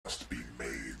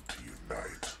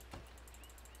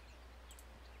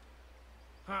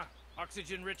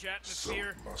oxygen-rich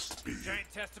atmosphere. So it must be. Giant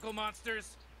testicle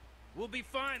monsters. We'll be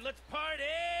fine. Let's party!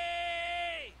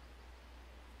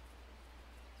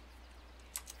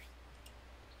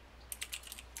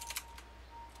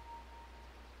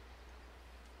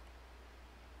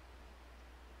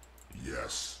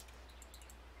 Yes.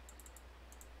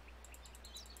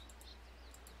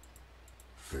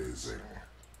 Phasing.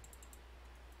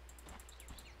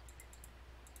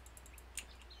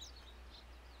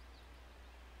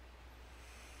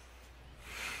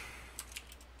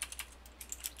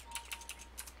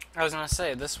 I was gonna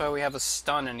say, this way we have a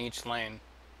stun in each lane.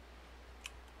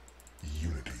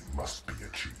 Unity must be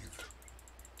achieved.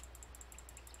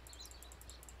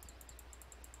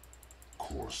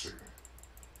 Coursing.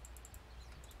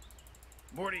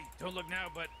 Morty, don't look now,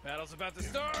 but battle's about to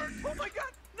start. Indeed. Oh my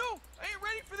god, no! I ain't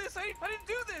ready for this! I didn't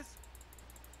do this!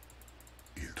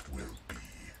 It will be.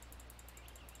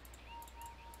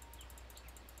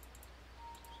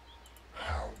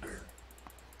 Hounding.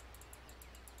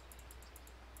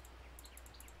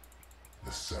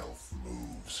 The self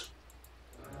moves.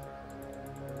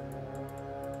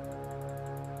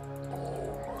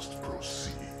 All must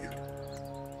proceed.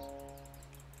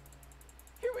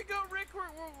 Here we go, Rick!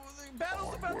 The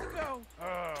battle's about to go!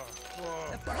 Oh,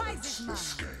 whoa. Balance the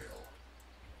scale.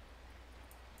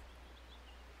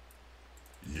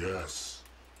 Yes.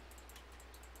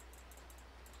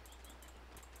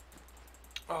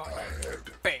 Oh,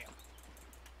 Ahead. bam.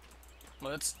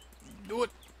 Let's do it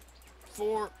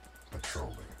for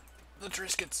Patrolling. the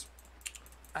Triscuits.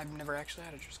 I've never actually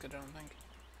had a Triscuit, I don't think.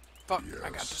 Fuck, I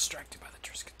got Yes. distracted by the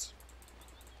Triscuits.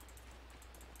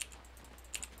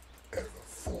 Ever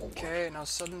forward. Okay, now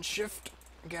sudden shift.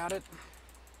 Got it.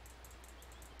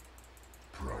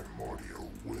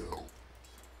 Primordial will.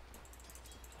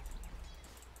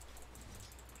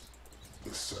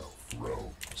 The self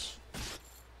roams.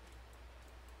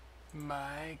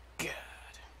 My god.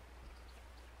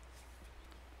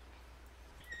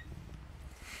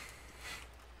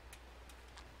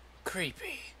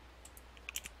 Creepy.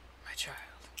 My child.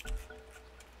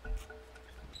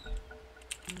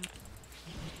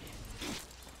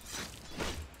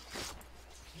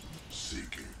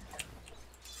 Seeking.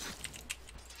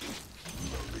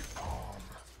 Lollipon.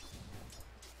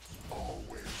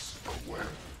 Always aware.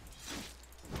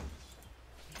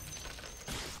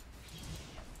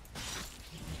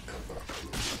 Ever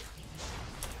closer.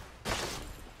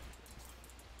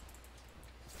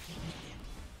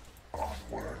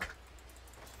 Onward.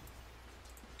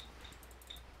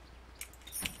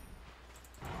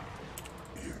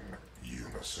 In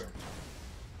unison.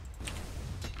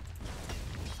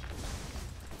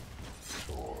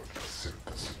 Toward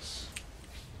synthesis.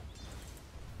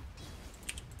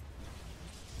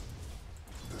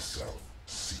 The self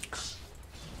seeks.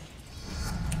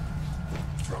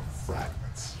 From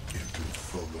fragments into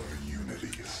fuller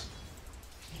unities.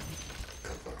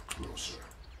 Ever closer.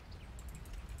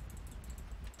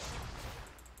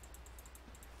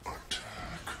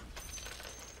 Attack.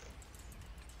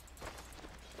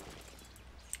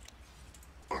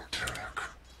 Attack.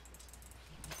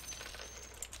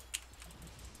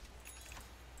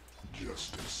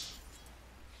 Justice.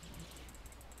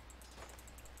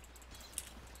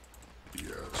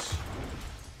 Yes.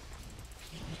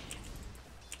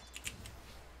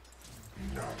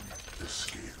 None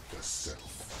escape the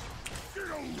self. Get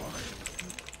alive.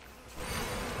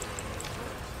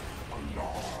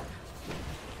 Alarm.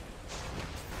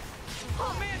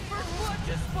 Oh man, first blood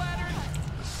just splattered!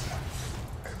 The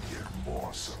self, and yet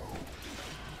more so.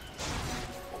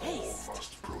 All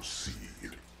must proceed.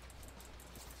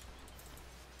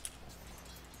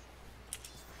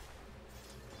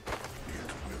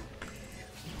 It will be.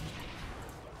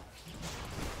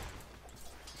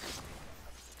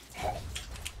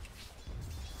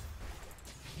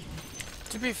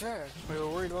 To be fair, we were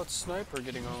worried about Sniper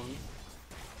getting owned.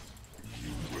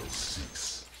 You will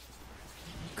cease.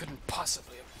 Couldn't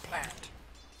possibly have planned.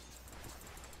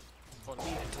 Or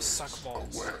needed to suck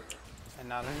balls. Aware. And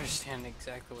not understand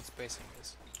exactly what spacing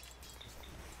is.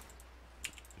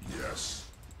 Yes.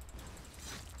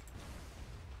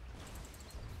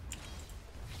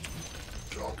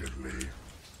 Doggedly.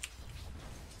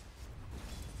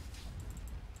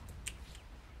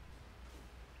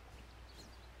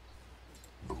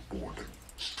 The Warden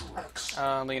strikes.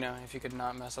 Lena, if you could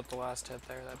not mess up the last hit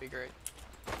there, that'd be great.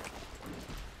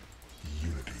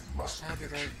 Unity must That'd be be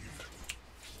great. achieved.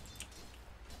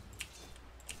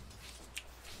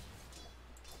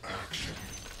 Action.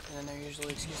 And then there are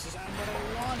usually excuses, ah, but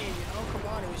I wanted, oh come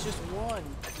on, it was just one.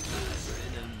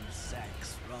 Venom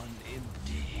sacks run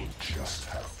empty. We'll just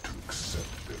have to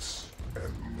accept this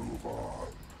and move on.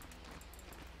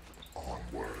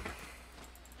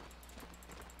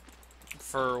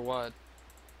 For what?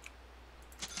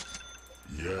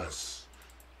 Yes.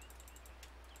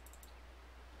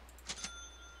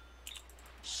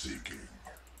 Seeking.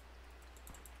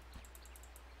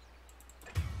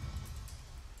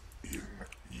 In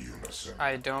unison.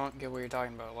 I don't get what you're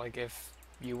talking about. Like, if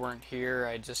you weren't here,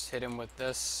 I'd just hit him with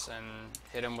this, and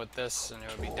hit him with this, and it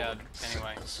would be dead.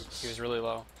 Anyway, he was really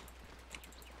low.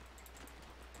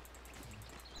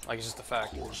 Like, it's just a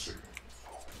fact. Coursing.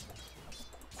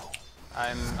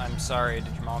 I'm sorry,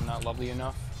 did your mom not love you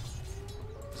enough?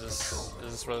 Is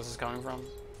this where this is coming from?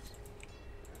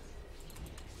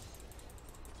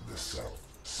 The self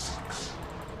seeks.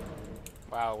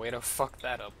 Wow, way to fuck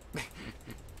that up.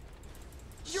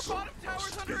 Your bottom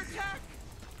tower's under attack!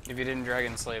 If you didn't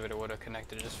Dragon Slave it, it would have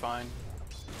connected just fine.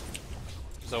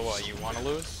 So what, you want to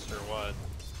lose? Or what?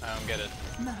 I don't get it.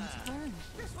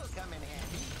 This will come in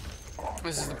handy.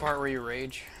 This is the part where you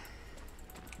rage.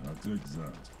 I'll take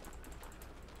that.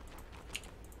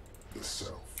 The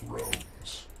self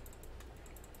roams.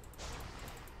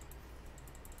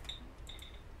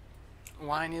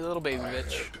 Whiny little baby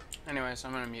bitch. Anyways,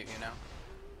 I'm gonna mute you now.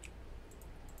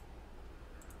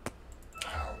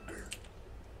 Hounding.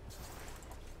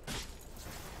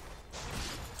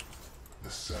 The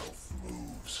self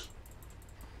moves.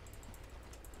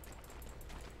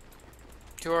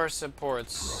 To our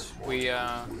supports, we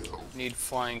need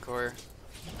Flying Core.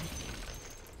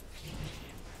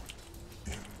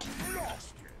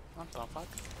 What the fuck?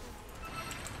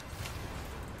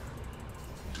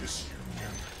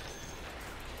 Disunion.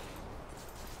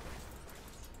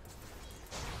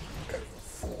 Ever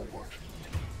forward.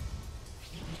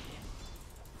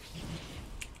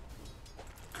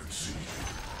 Concede.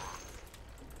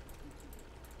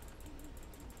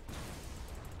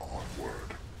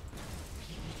 Onward.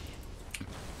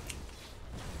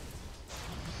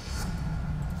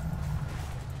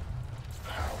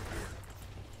 Hounding.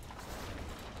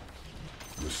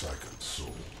 Recycled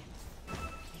soul.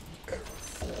 Ever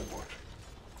forward.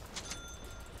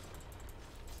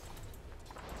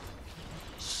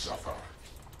 Suffer.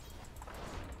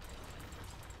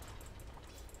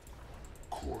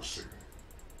 Coursing.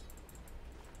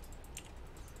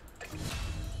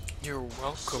 You're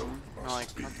welcome. Like,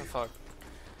 what the fuck?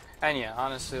 And yeah,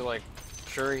 honestly, like,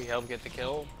 sure, he helped get the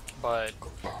kill, but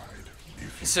Abide.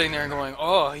 If he's sitting there and going,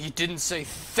 oh, you didn't say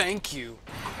thank you.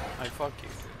 Like, fuck you.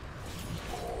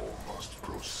 all must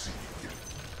proceed.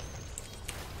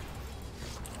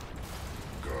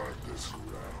 Guard this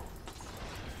ground.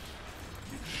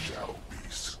 You shall be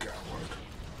scoured.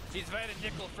 She's about a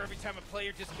nickel for every time a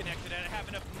player disconnected, and I have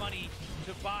enough money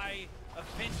to buy a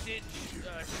vintage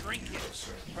trinket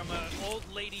from an old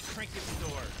lady trinket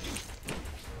store.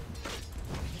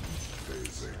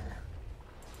 Phasing.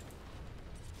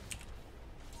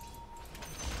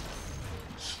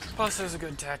 Plus, it was a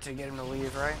good tactic to get him to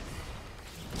leave, right?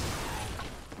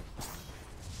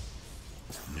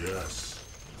 Yes.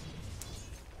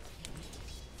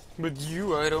 But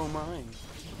you, I don't mind.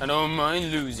 I don't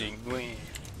mind losing. Win.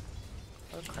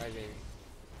 What a crybaby.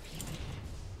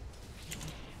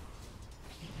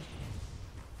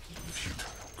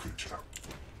 Futile creature.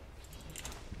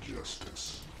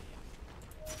 Justice.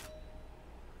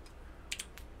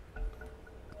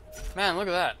 Man, look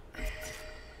at that.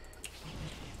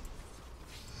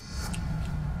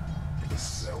 The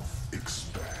self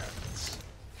expands.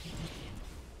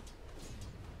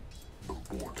 The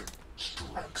Warden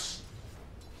strikes.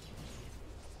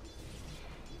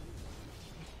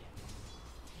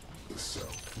 The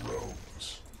self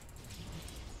roams.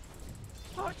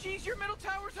 Oh, jeez, your middle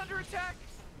tower's under attack!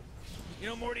 You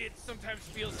know, Morty, it sometimes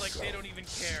feels like they don't even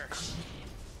care.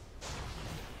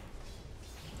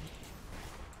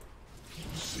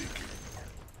 Seeking.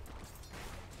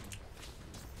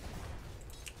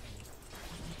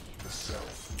 The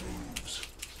self moves.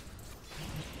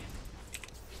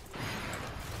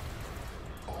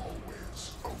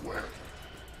 Always aware.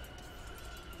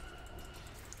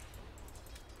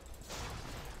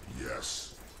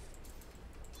 Yes.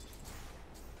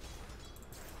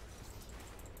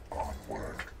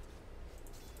 Onward.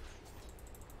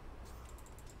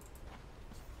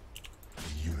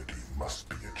 Unity must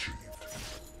be achieved.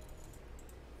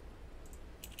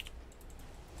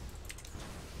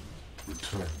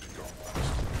 Return to your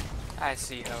master. I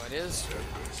see how it is.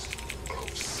 Tempest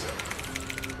of self.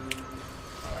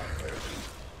 Ahead.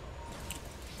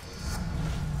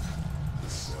 The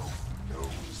self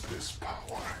knows this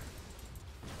power.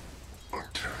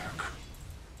 Attack.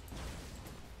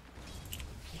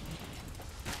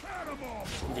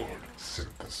 Yeah.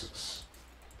 Synthesis.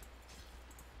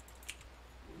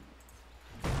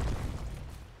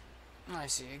 I I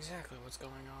see exactly what's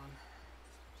going on.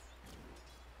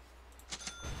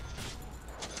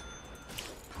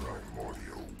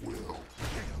 Primordial will.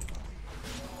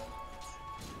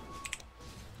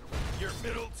 Your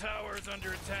middle tower is under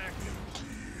attack.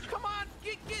 Come on,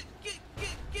 get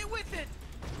with it.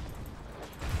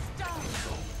 Stop!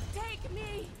 Take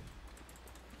me!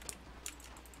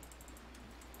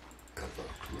 Ever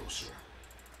closer.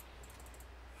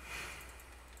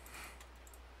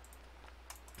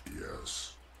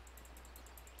 Yes.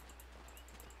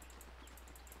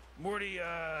 Morty,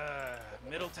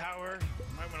 middle tower.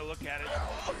 Might want to look at it.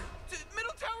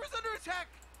 Middle tower's under attack.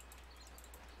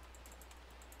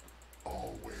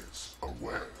 Always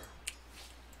aware.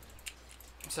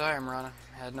 Sorry, Marana.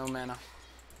 Had no mana.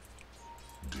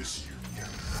 Disunion.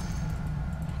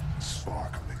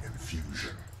 Sparkling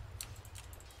infusion.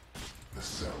 The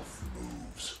self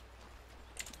moves.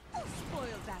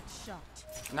 Spoil that shot.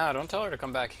 Nah, don't tell her to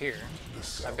come back here. The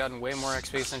self I've gotten way more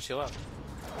XP since she left.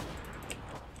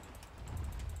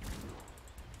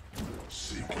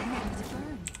 seeking.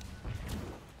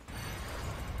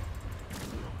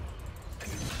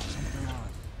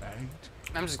 Burn.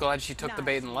 I'm just glad she took the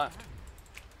bait and left.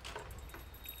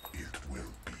 It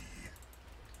will be.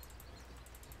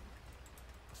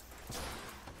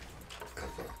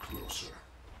 Ever closer.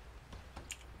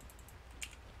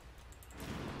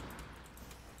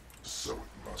 So it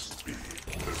must be the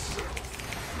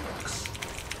self-flux.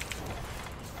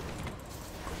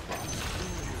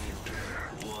 If you dare.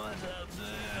 What a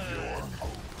bird. Your own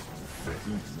fate.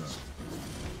 Zigzag.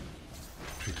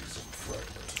 Pitism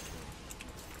fragment.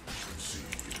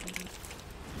 Concede.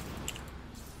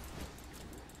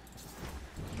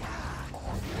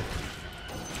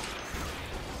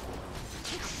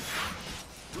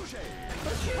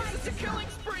 It's a killing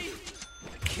spree.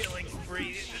 Killing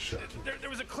spree. There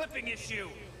was a clipping issue.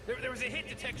 There was a hit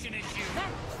detection issue.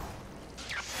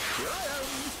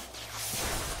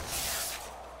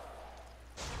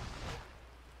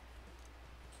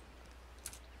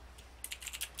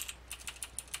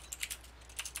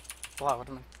 Wow, what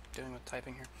am I doing with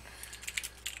typing here?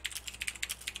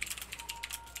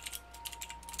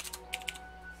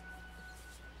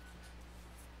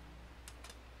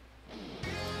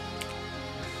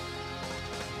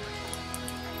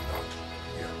 Not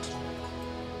yet.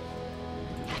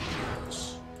 Yes.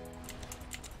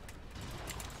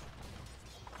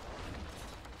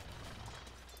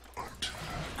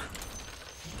 Attack.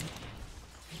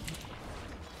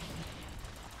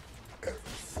 And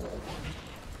forward.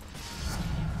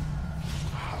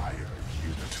 Higher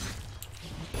unity.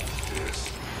 This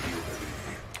unity.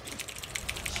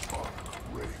 Spark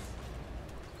Wraith.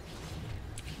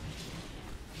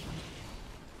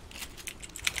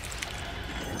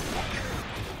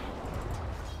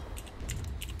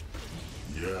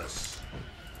 Yes.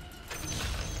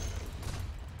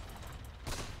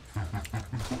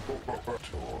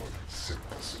 Toward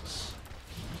synthesis.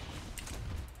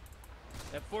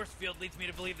 That force field leads me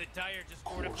to believe that Dyer just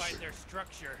fortified their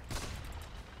structure.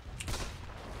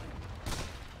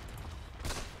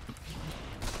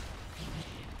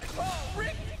 Oh,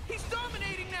 Rick, he's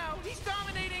dominating now. He's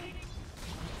dominating.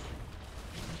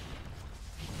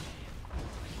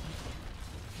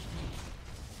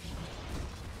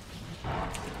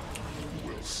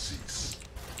 Will cease.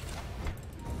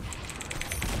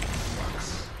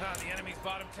 Ah, the enemy's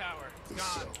bottom tower. The Gone.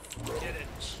 self Did it.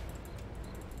 rose.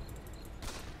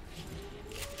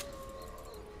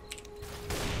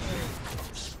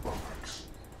 Sparks.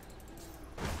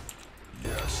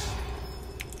 Yes.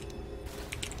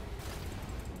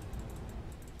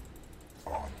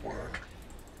 Onward.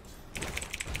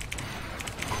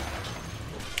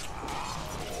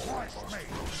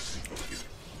 Must proceed.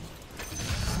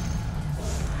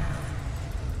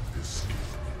 Escape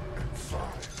and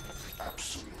find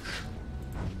absolution.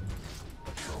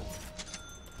 Control.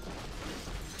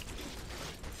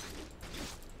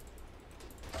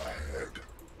 Ahead.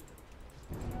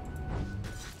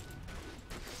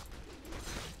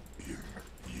 In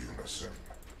unison.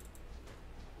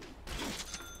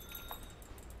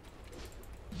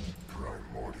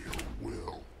 Primordial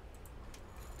will.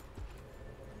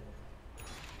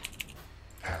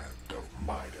 Hand of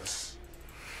Midas.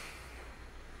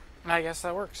 I guess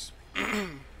that works.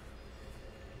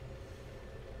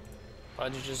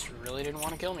 But you just really didn't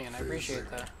want to kill me, and I appreciate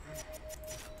that.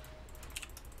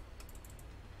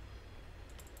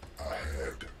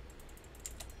 Ahead.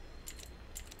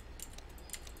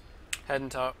 Head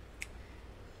and top.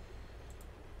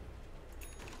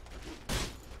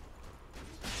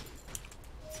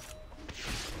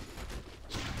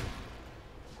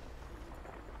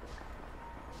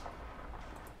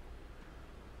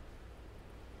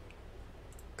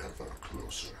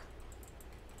 closer.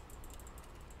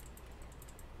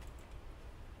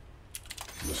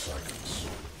 The seconds.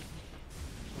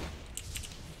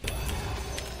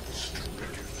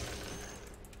 Stricken.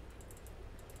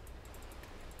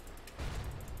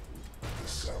 The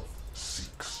self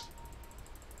seeks.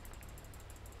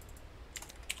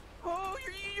 Oh,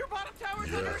 your bottom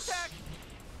tower's under Yes. attack.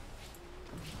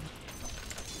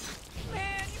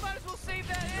 Man, you might as well save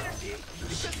that energy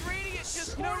because Radiant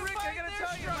just No, Rick, I fortified gotta their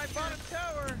tell you, my structure. bottom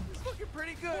tower. It's looking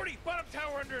pretty good. 40, bottom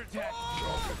tower under attack.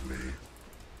 Doggedly.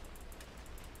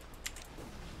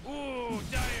 Ooh,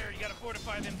 dire. You gotta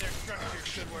fortify them, their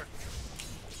structures. Good work.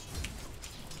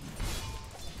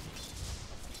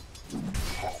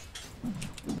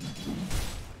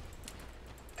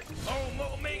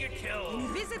 Oh, Omega kill.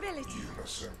 Invisibility.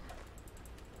 Unison.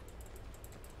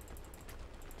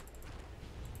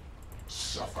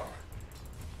 Suffer.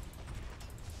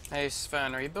 Hey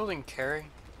Sven, are you building carry?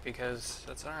 Because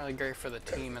that's not really great for the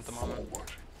team at the moment.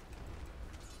 Forward.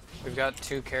 We've got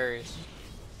 2 carries.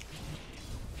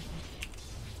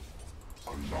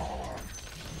 Alarm.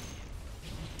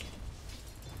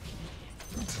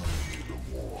 Return to the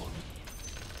war.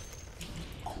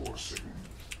 Coursing.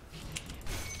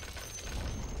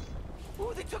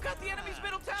 Ooh, they took out the enemy's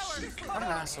middle tower. What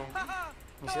an asshole.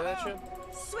 You see that shit?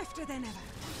 Swifter than ever.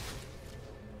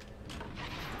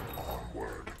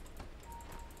 Onward.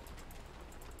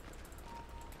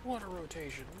 What a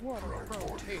rotation. What a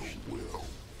rotation. Will.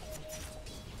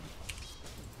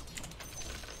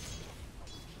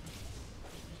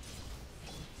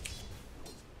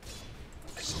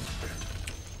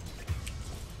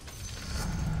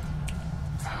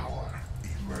 Power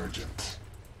emergent.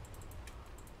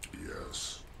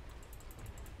 Yes.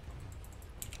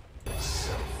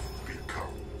 Self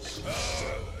becomes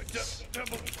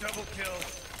Double kill.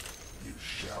 you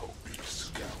shall be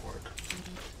scoured.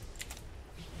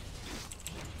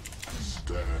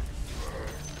 Stand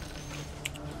firm.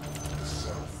 The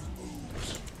self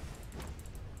moves.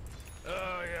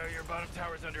 Oh, yeah, your bottom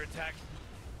tower's under attack.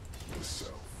 The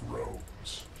self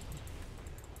roams.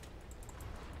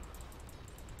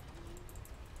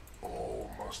 All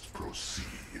must proceed.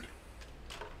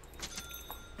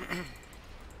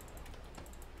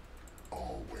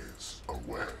 Always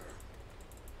aware.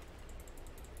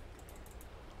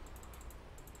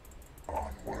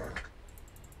 Onward.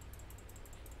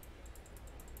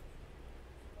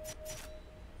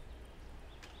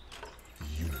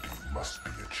 Unity must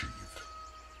be achieved.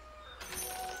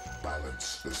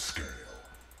 Balance the scale.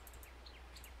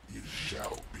 You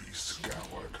shall be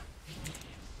scoured.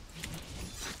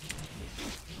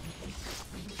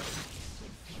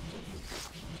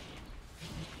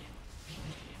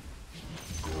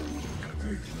 Golden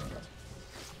Age.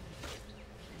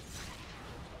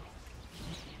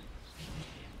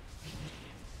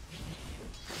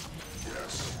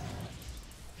 Yes.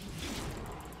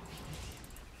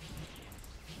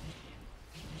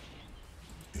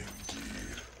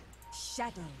 Indeed.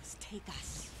 Shadows take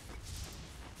us.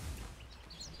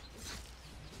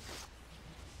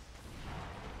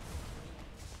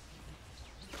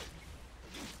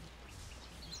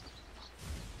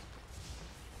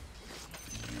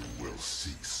 You will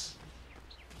cease.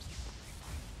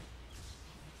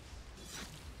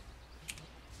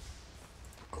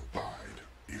 Abide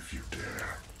if you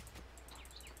dare.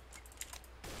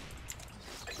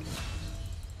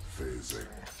 Phasing.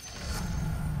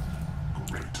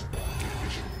 Greater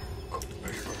division of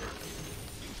labor.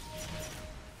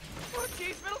 Oh,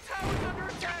 jeez, middle tower's under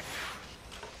attack.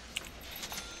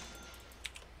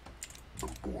 The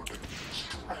Warden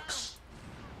strikes.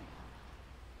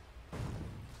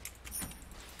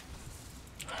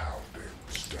 Hounding,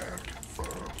 stand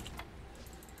firm.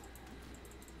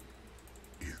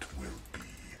 It will be.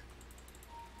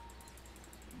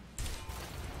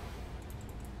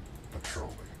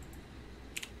 Patrolling.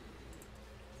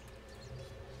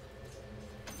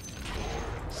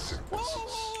 Synthesis.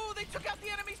 Whoa, they took out the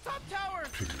enemy's top tower.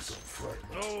 Pities of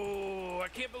fragments. Oh, I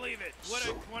can't believe it. What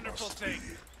So a wonderful must thing.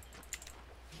 be.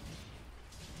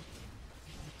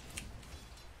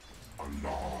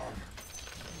 Alarm.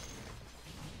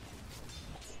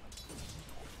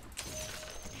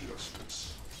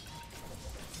 Justice.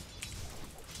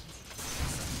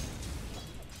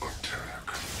 Attack.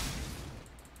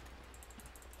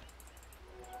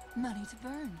 Money to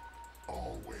burn.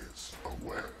 Always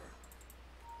aware.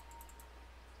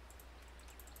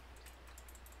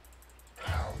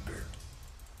 Hounding.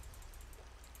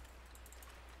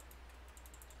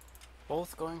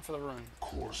 Both going for the rune.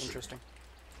 Coursing. Interesting.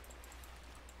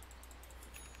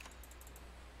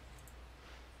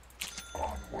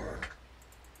 Onward.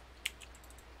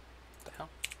 The hell?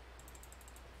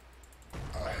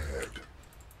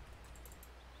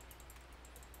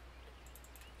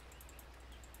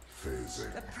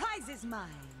 Phasing. The prize is mine.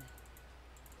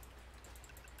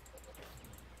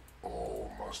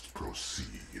 All must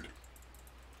proceed.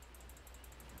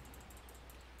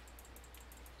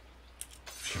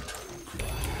 Futile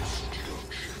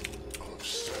destruction of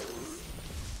self.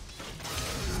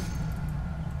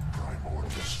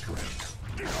 Primordial strength.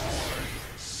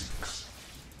 Seeks.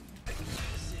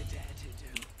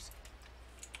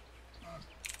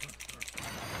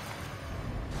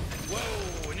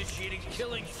 Whoa, initiating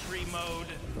killing spree mode.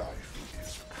 Life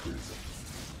is prison.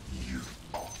 You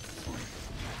are free.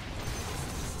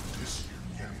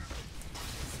 Disunion.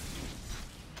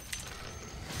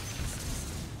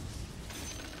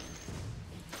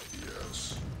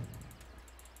 Yes.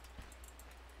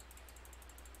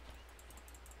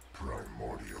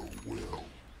 Primordial will.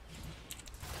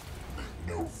 Let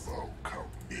no foe come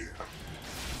near.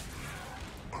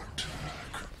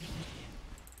 Attack.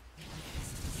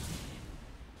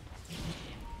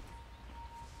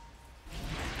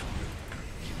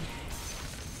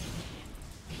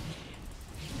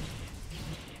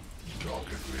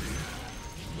 Doggedly,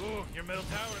 Ooh, your middle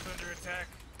tower's under attack.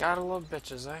 Gotta love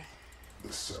bitches, eh?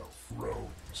 the self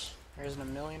roams. There isn't a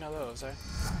million of those, eh?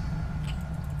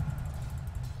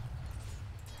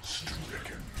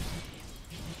 Stricken.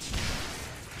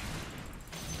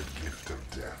 The gift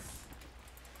of death.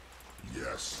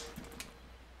 Yes.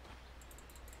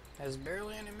 Has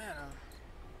barely any mana.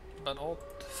 But ult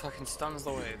fucking stuns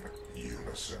the wave.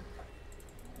 Unison.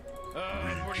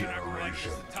 Unfortunately, I like this.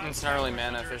 The top It's not really tower's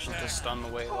mana under efficient to attack. stun the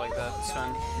wave like that,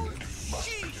 Sven. Unity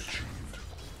must be achieved.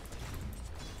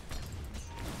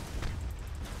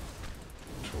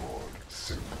 Toward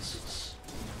synthesis.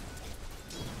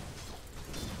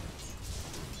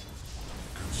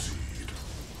 Concede.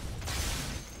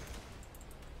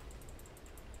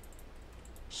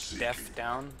 Def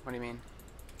down? What do you mean?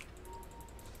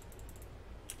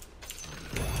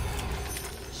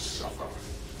 Suffer.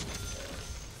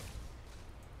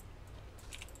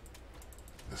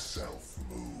 The self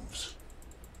moves.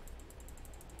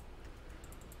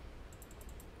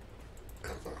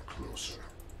 Ever closer.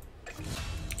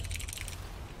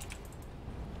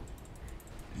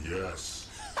 Yes.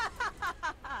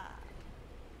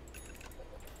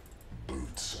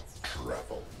 Boots of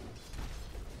travel.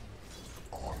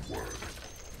 Onward.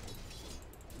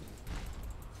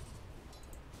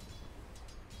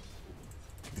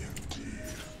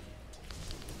 Indeed.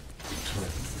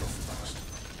 Return from past.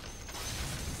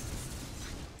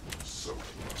 So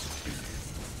must be.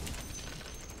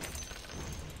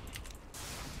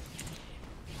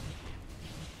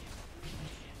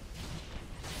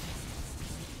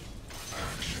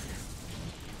 Action.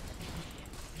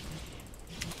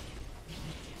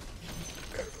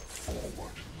 Ever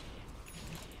forward.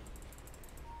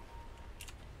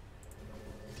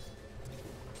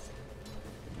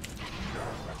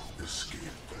 Now escape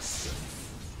the self.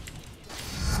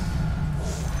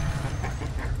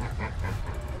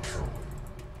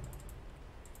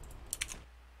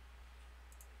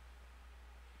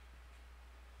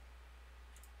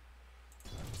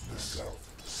 The self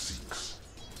seeks.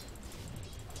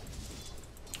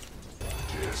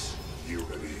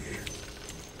 Disunity.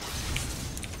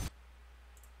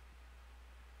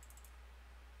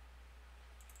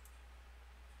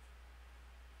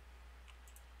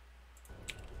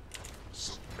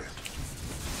 Submit.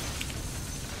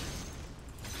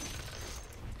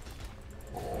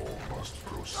 All must Oh,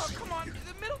 proceed. come on!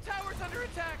 The middle tower's under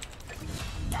attack!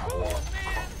 Power Oh,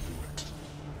 man! conduit.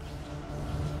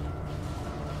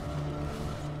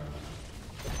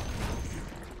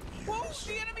 Whoa!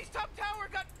 The enemy's top tower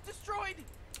got destroyed!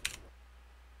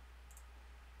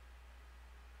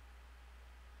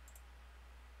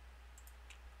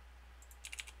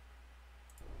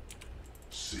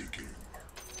 Seeking.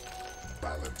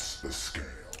 Balance the scale.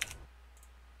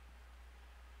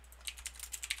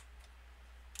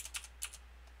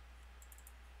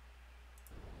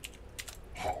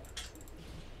 Halt.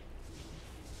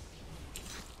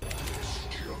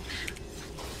 Disjunction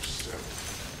of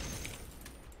self.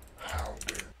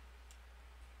 Hounded.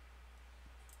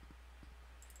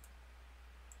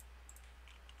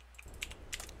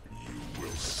 You will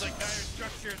It's like dire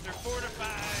structures, they're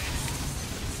fortified.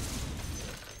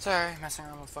 Sorry, messing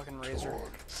around with fucking Razor.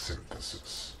 toward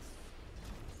synthesis.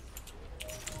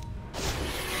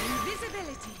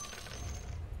 Invisibility.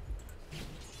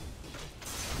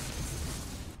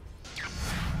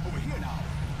 Over here now.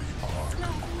 The arc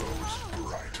grows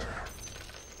brighter.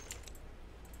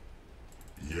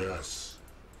 Yes.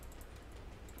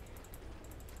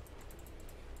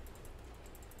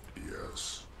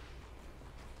 Yes.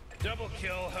 Double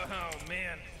kill, oh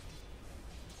man.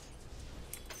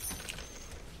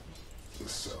 The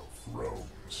self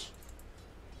roams.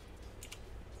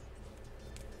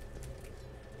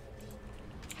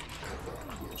 Ever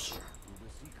closer.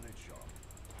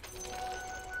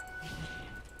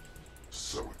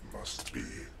 So it must be.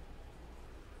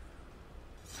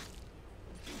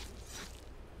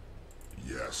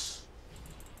 Yes.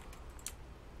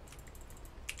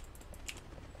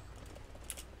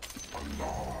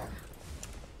 Alarm.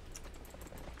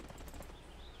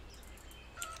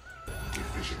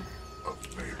 Division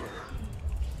of labor.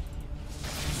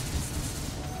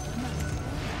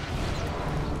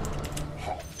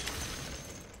 Halt.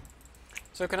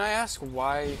 So can I ask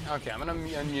why? Okay, I'm gonna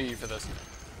unmute you for this.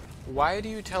 Why do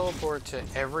you teleport to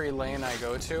every lane I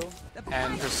go to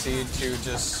and proceed to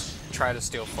just try to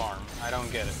steal farm? I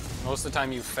don't get it. Most of the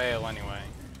time you fail anyway.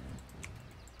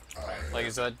 Like,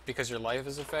 is that because your life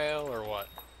is a fail or what?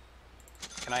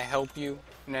 Can I help you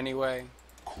in any way?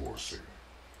 Coursing.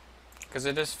 Because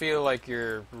I just feel like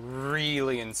you're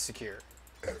really insecure.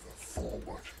 Ever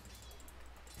forward.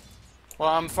 Well,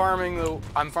 I'm farming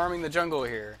the jungle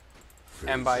here.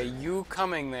 And by you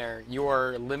coming there, you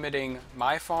are limiting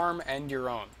my farm and your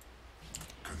own.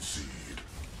 Concede.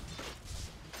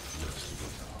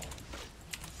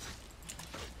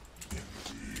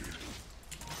 Indeed.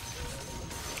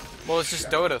 Well, it's just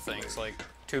Dota things. Like,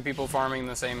 two people farming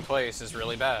the same place is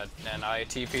really bad. And I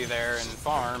TP there and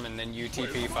farm, and then you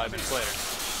TP 5 minutes later.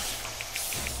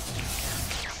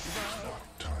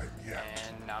 Time yet.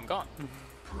 And now I'm gone.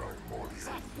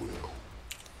 Primordial will.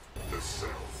 The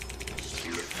self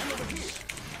splits.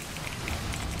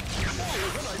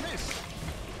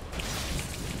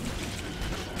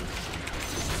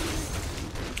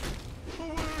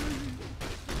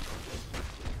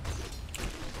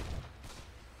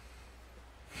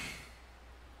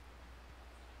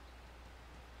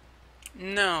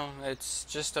 No, it's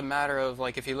just a matter of,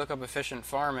 like, if you look up efficient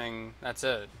farming, that's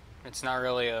it. It's not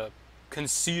really a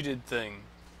conceited thing.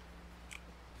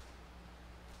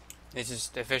 It's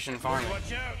just efficient farming.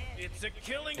 Watch out! It's a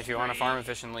killing If you want to spree. farm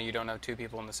efficiently, you don't have two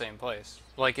people in the same place.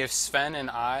 Like, if Sven and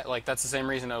I, like, that's the same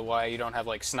reason of why you don't have,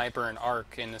 like, Sniper and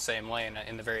Arc in the same lane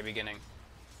in the very beginning.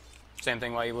 Same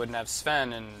thing why you wouldn't have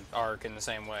Sven and Arc in the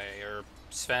same way, or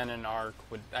Sven and Arc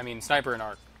would, I mean, Sniper and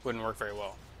Arc wouldn't work very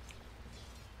well.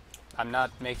 I'm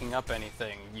not making up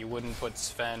anything. You wouldn't put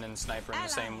Sven and Sniper in the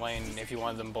same lane if you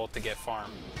wanted them both to get farm.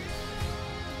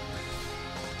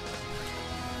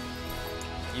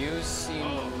 You seem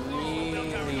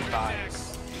really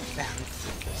biased.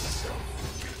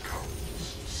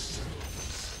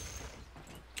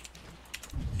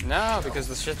 No, because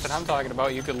the shit that I'm talking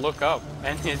about, you could look up,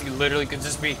 and it literally could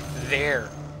just be there.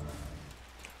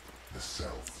 The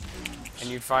self moves. And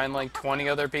you'd find like 20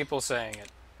 other people saying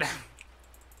it.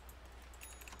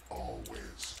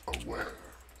 Always aware.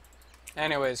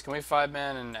 Anyways, can we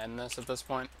 5-man and end this at this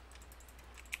point?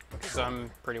 Because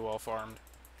I'm pretty well farmed.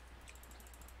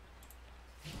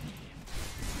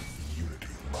 Unity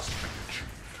must be achieved.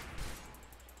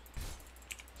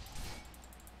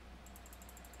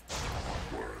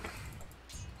 Onward.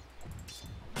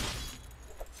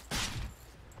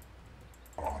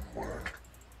 Onward.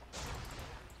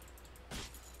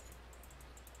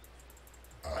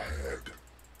 Ahead.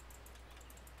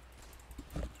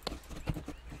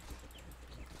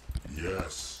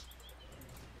 Yes.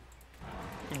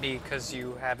 Because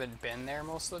you haven't been there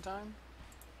most of the time?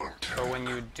 Attack. But when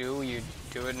you do it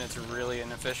and it's really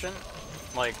inefficient?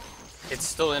 Like, it's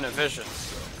still inefficient,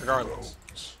 regardless.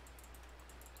 Roams.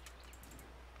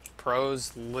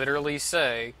 Pros literally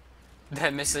say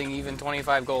that missing even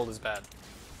 25 gold is bad.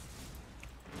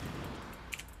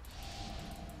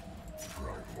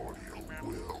 Primordial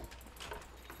will.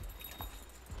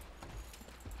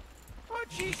 Oh,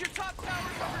 jeez, your top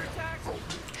tower's under attack.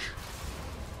 Voltage.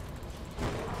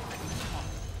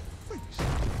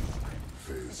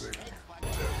 Phasing.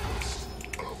 Tempest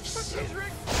of Oh, jeez, self.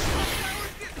 Rick. Top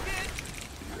tower's getting hit.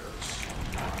 Yes.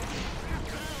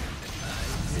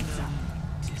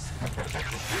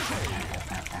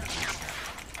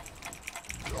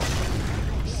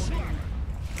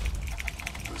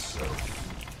 The self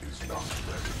is not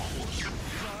ready course.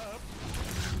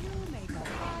 You make a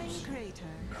fine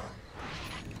crater.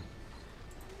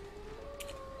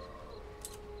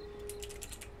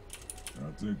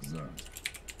 I'll take that.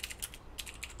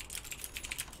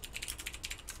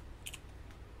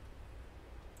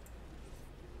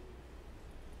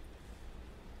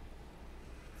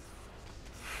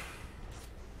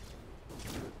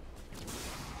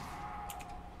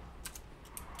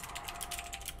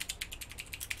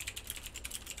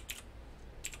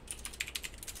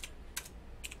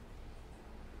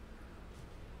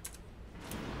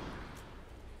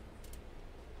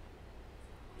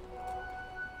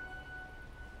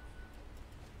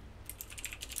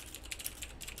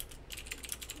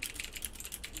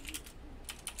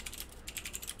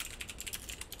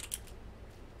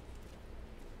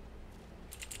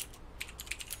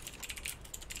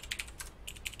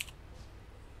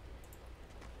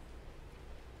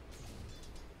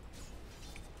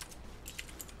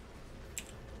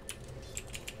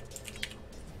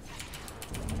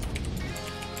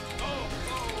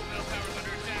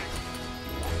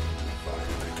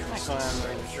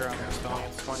 sure I'm spelling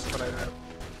at this point, but I do.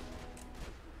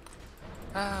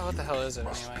 What the hell is it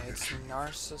anyway? It's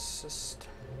narcissist.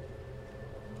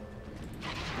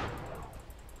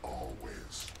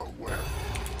 Always aware.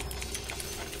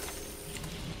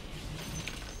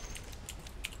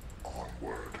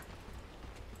 Onward.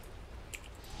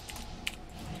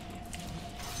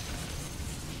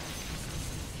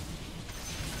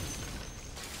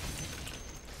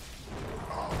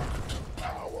 Arc to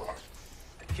power.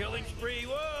 The killing spree,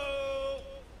 whoa!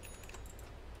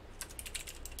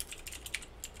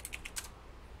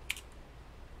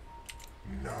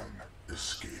 None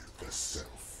escape the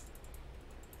self.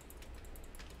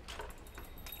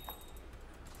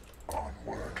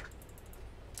 Onward.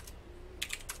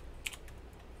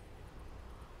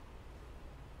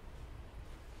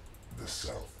 The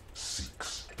self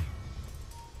seeks.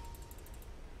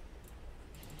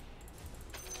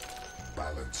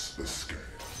 Balance the scale.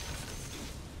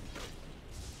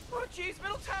 Oh jeez,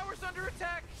 middle tower's under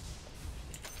attack!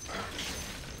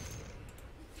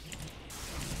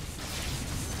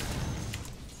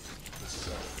 The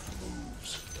self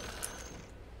moves.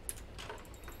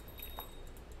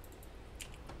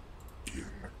 In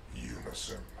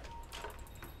unison.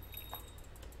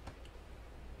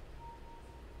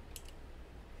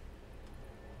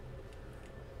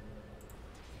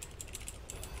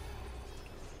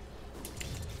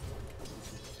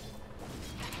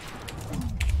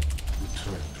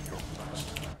 Return to your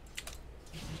master.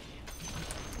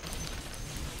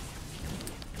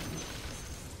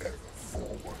 Ever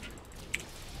forward.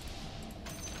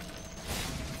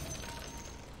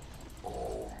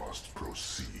 All must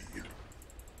proceed.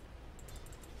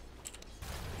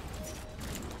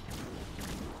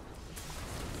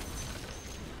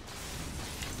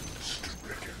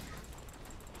 Stricken.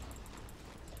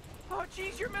 Oh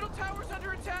jeez, your middle tower's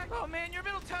under attack! Oh man, your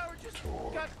middle tower just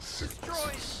Toward got destroyed!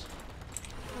 synthesis.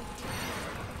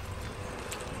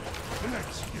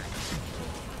 Let's get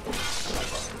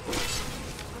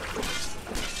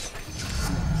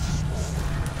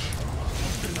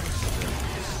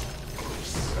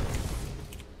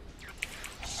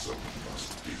so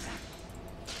must be.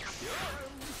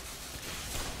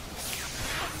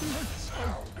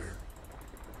 Pounding.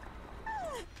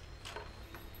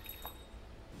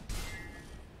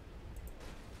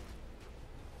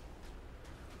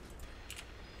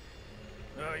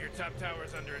 Oh, your top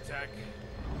tower's under attack.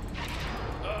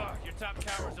 Oh, your top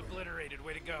tower's obliterated.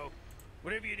 Way to go.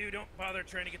 Whatever you do, don't bother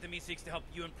trying to get the Meeseeks to help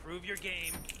you improve your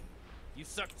game. You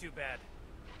suck too bad.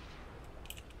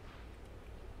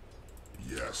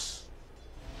 Yes.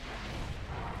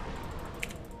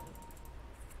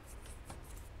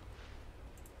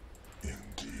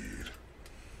 Indeed.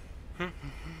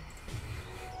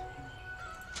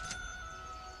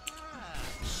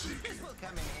 Seeking. Will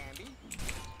come in handy.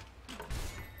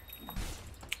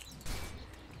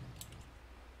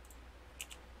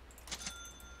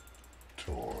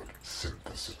 Toward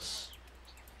synthesis.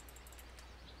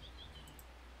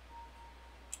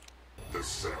 The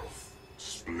self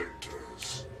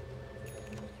splinters.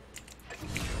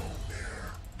 No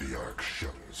air. The arc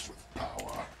shudders with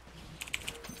power.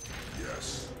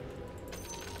 Yes.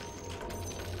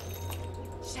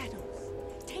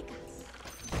 Shadows, take us.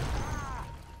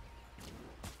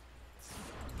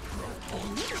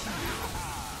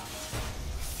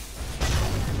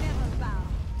 Never bow.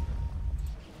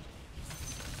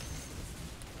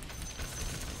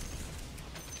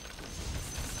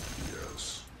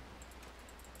 Yes.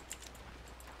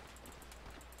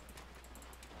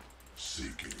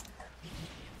 Seeking.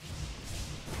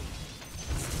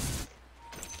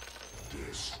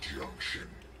 Disjunction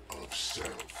of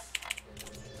self.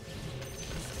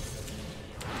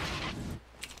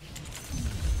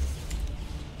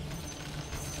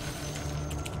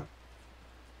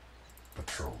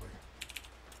 Patrolling.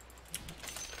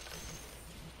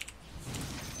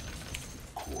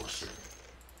 Coursing.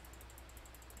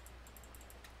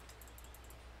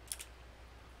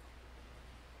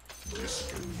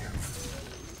 Disunion.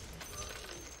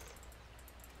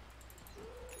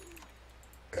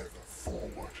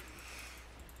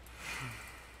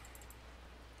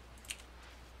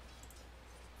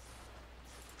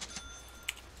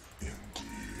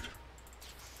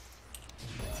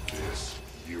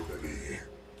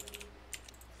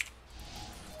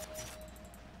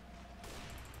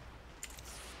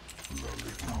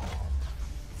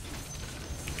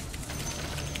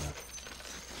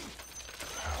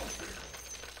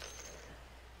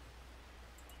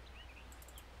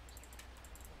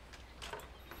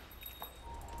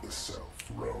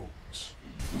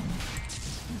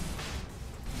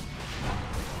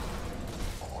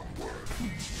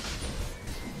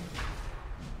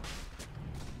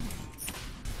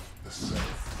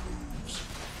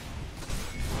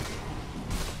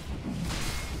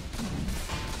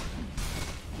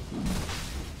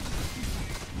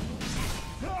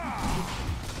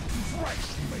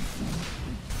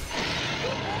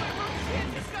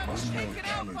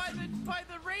 poisoned by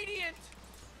the Radiant!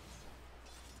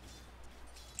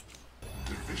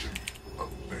 Division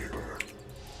of labor.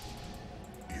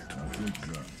 It I will dig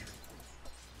that.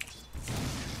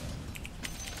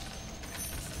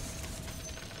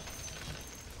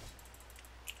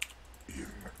 in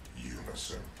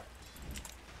unison.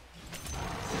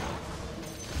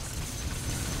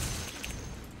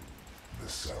 The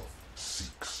self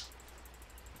seeks.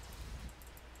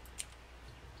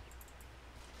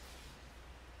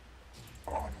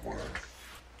 Onward.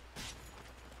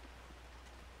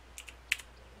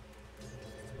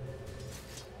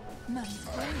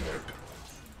 Ahead.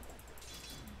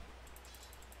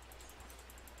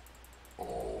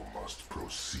 All must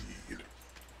proceed.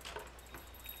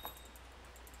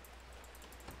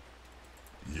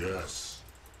 Yes.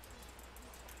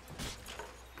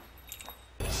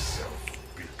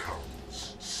 Self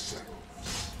becomes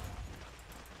selves.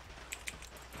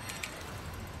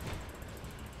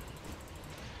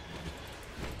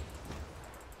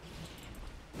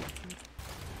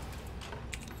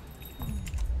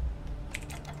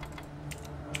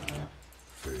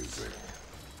 Phasing.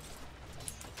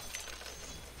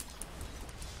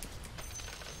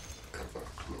 Ever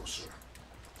closer.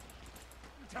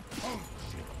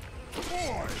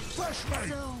 Boy,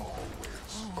 flashlight!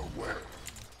 Always aware.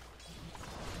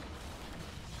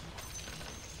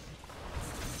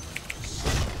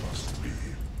 Some must be.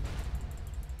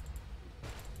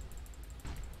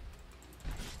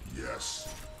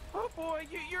 Yes, Oh boy,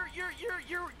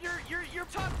 your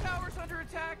top tower's under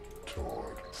attack!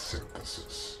 toward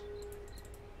synthesis.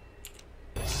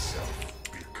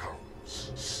 Self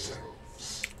becomes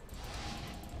selves.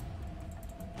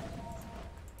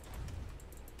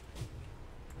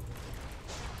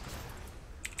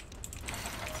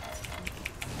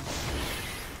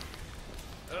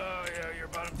 Oh, yeah, your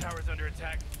bottom tower's under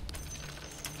attack.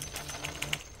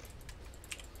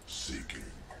 Seeking.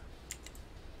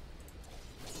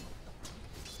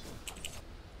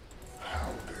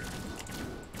 Hounding.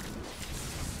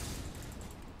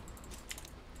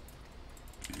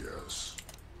 Yes.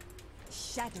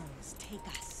 Shadows take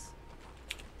us.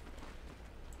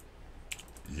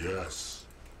 Yes.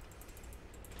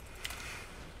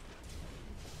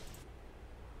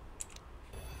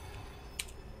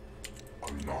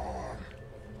 Alarm.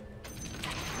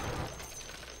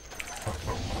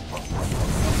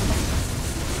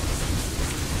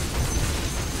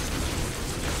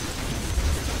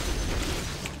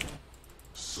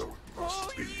 So it must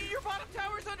Oh, be. your bottom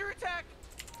tower's under attack!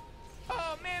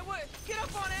 Oh man, what? Get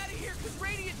up on out of here, cause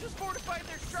Radiant just fortified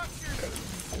their structures!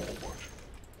 Forward.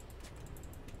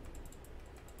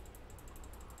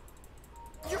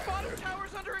 Your bottom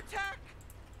tower's under attack!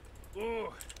 Ooh,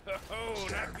 oh,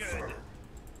 not good.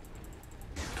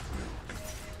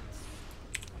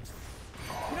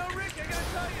 You know, Rick, I gotta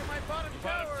tell you, my bottom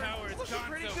Bottom tower is looking gone,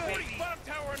 pretty so good. baby. Bottom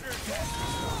tower under attack.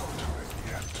 Time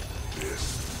yet.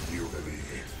 This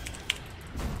unity.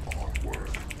 Onward.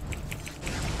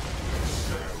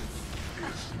 Self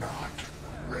is not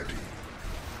ready.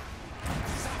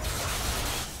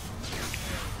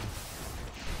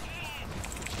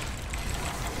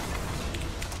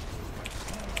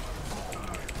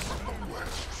 From the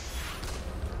west.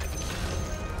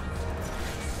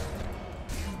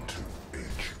 Into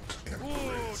ancient Ooh,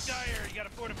 embrace. dire, you gotta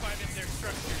fortify them, their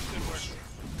structures. Good work.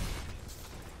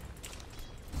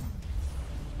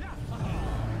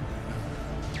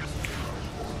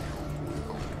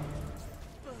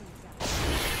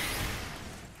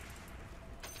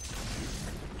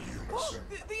 Oh, Unison.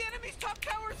 the enemy's top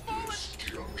tower's fallen!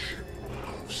 Disjunction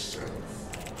of self.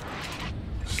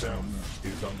 Self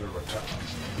is under attack.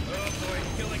 Oh boy,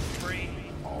 killing spree.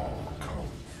 All come.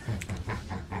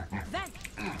 Then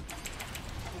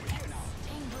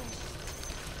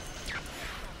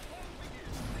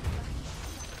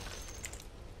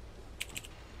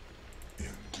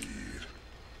Indeed.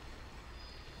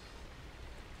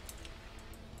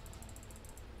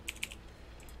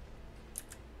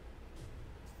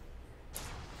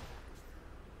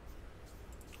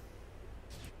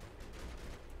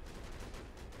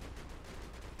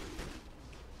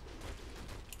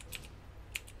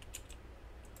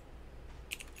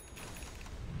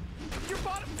 Your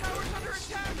bottom tower's under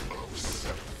attack! Of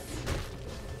self.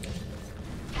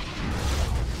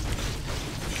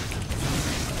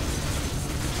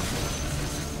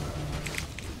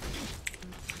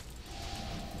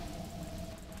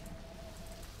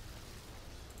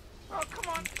 Oh,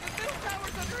 come on, the middle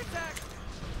tower's under attack!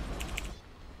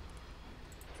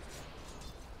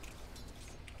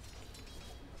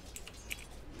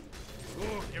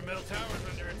 Ooh, your middle tower's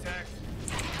under attack.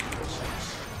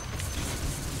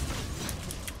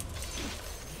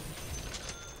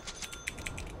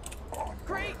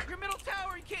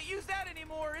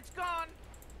 it's gone.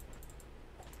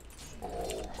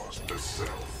 All must be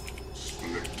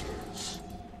self-splinters.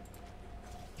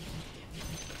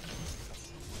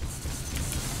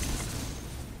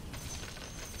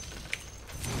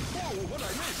 Whoa, what'd I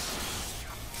miss?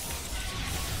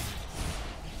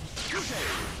 Touche!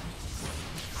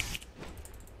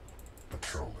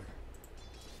 Patrolling.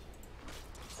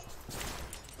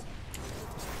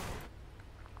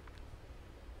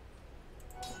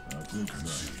 I'll take that.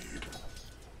 Concede.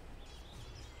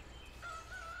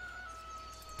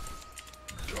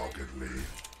 Doggedly.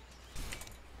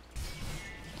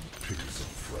 Pixel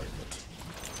fragment.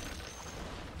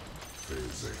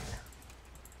 Phasing.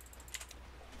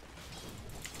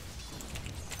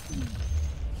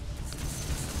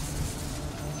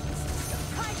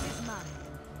 Price is mine.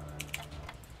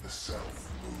 The self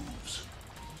moves.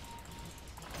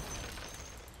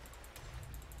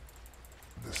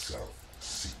 The self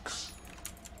seeks.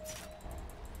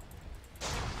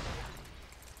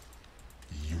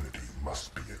 Unity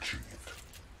must be achieved.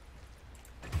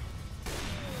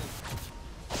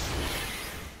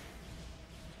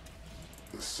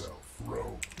 The self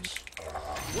roams.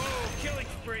 Whoa, killing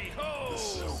spree! The Ho!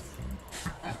 self.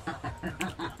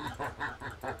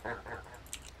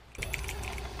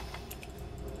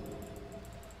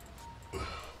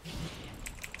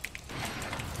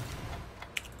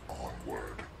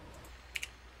 Onward.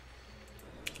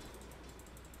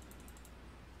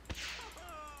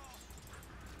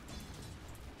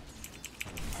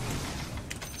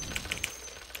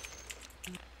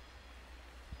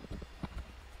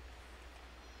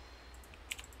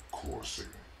 Coursing.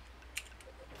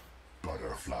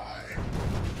 Butterfly.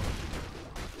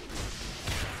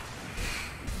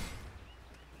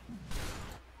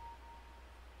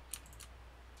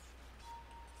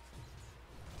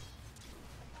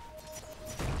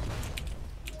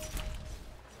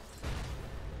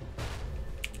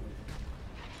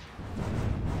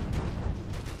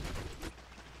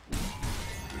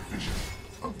 Division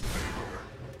of labor.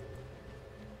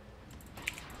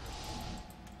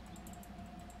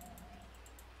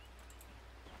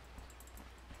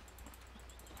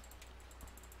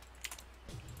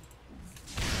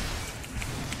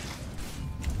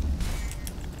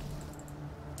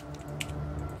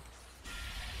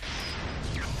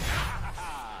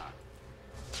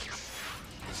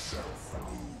 The self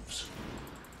moves.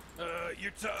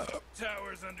 Your top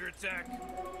tower's under attack.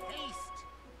 Haste.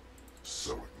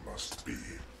 So it must be.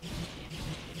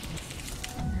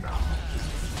 Now.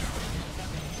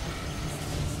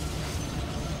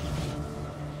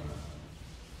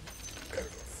 Ever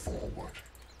forward.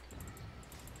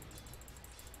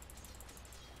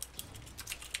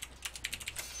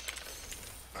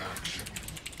 Action.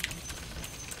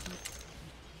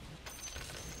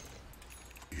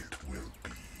 It will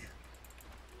be.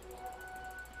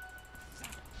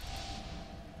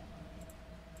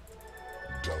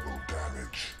 Double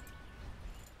damage.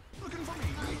 Looking for me.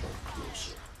 Ever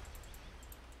closer.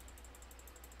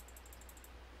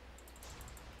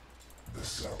 The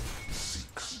self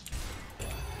seeks.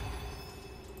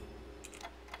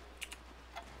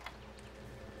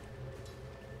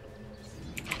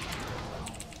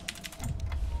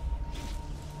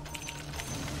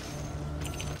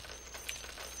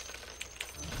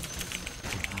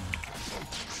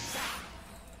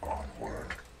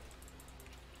 Onward.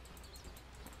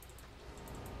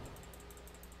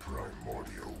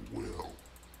 Primordial will.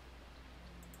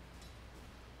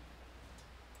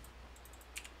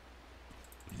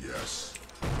 Yes.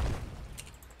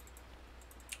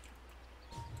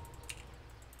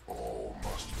 All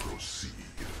must proceed.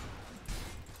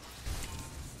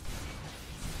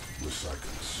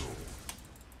 Recycled soul.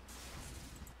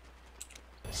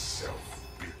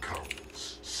 Self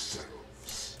becomes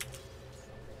selves.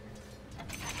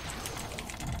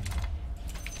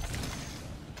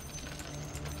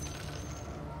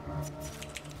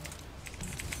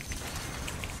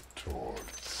 Toward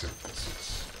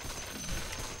synthesis.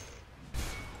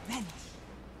 Vanish.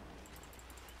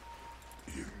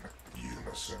 In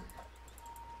unison.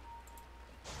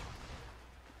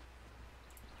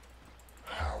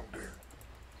 Hounding.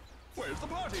 Where's the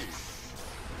party?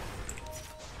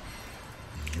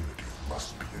 Unity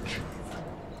must be achieved.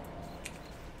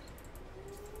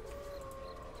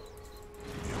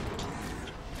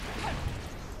 Indeed.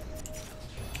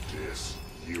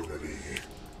 Disunity.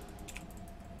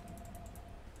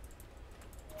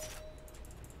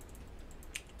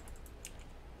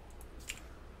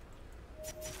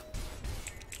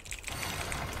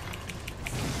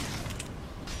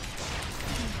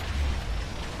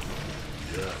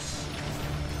 Yes.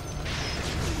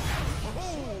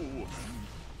 Oh!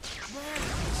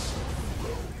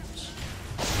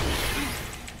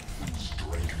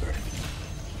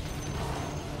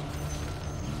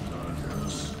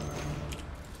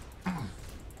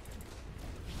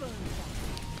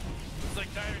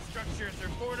 structures are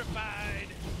fortified.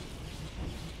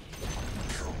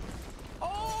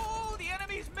 Oh, the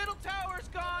enemy's middle tower's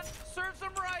gone. Serves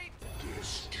them right.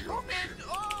 Oh, man.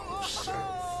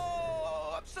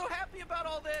 Oh, I'm so happy about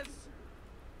all this.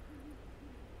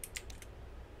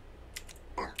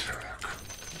 Attack.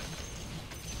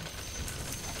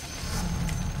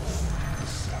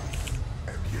 South,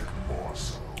 and yet more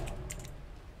so.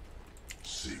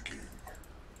 Seeking.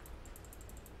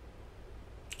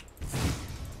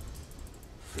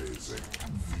 Phasing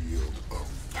field of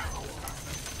power.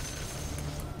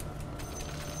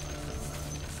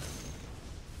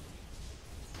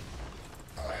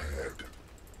 Ahead.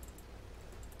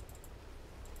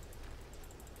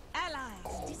 Allies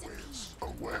Always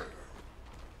aware.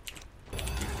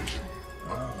 Division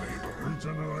of labor.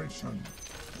 Regeneration.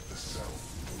 The self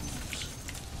moves.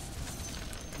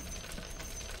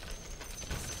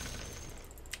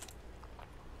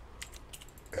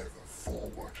 Ever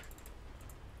forward.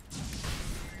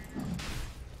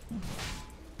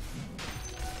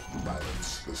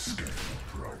 Balance the scale.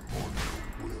 Primordial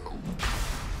will.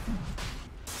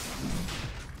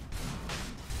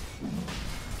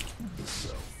 The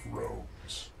self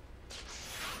roams.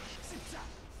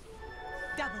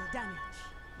 double damage.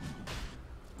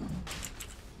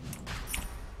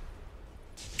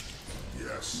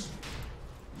 Yes.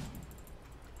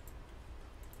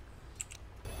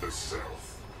 The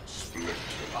self splinters.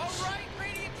 All right,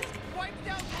 Radiant just wiped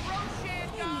out the Roshan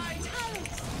guy.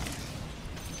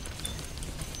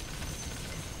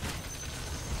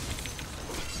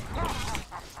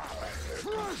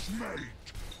 Fresh mate.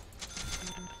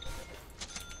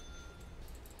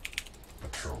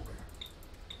 Patrolling.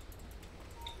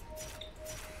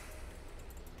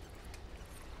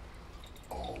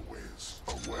 Always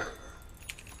aware.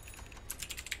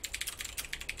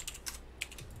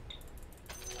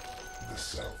 The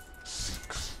self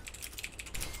seeks.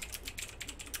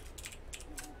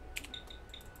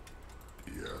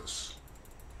 Yes.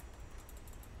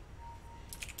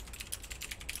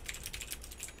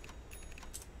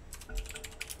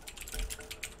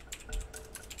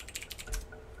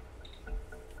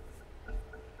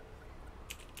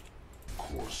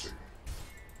 Coursing.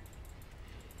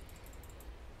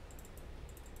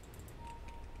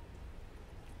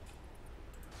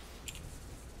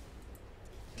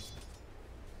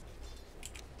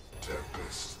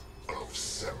 Tempest of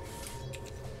self.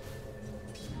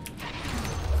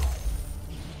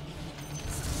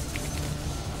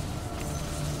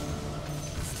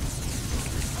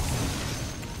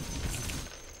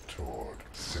 Toward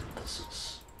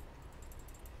synthesis.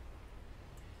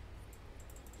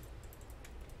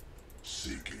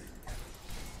 Seeking.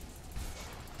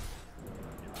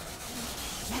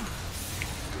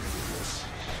 Dangerous.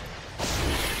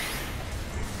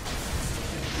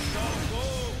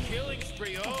 Oh, killing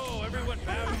spree. Oh, everyone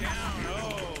bow down.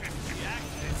 Oh, the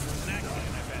accident was an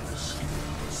accident, I bet.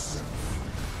 The self.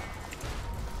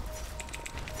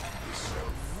 The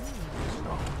self is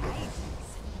not evil.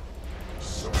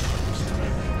 So is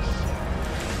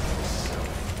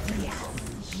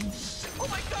Oh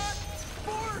my God!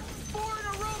 Four in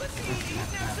a row.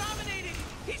 He's now dominating.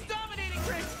 He's dominating,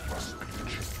 Chris.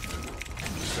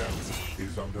 Self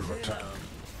is under attack.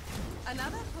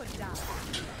 Another put down.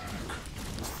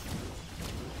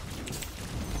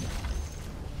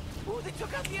 Ooh, they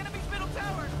took out the enemy's middle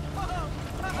tower.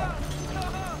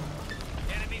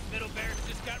 Enemy's middle barracks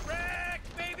just got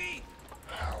wrecked, baby.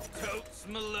 Totes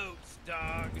malotes,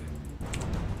 dog.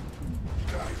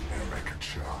 Dynamic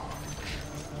charge.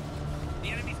 The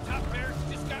enemy's top barracks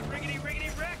just got riggedy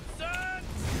wrecked, son.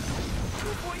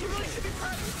 Oh boy, you really should be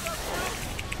proud of yourself, bro.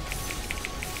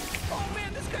 Oh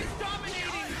man, this guy's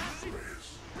dominating.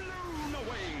 Blown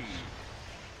away.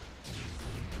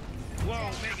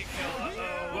 Whoa, mega kill.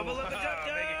 Uh-oh. Wubble of the dub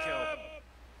mega kill.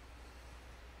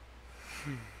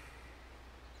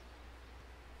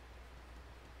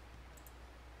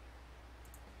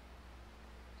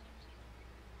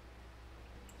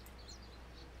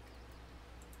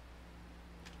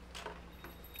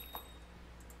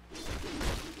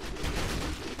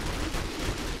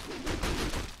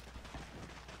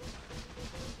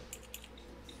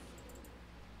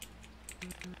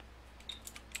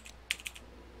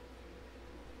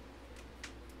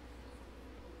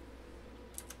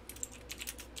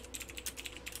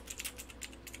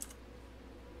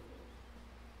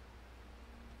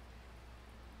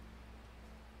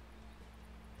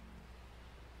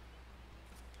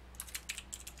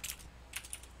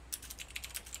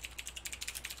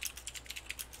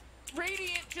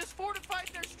 Radiant just fortified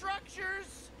their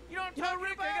structures. You know what I'm talking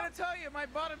about? I gotta tell you, my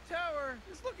bottom tower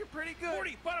is looking pretty good.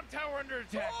 40, bottom tower under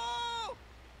attack. Oh!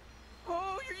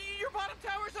 Oh, your bottom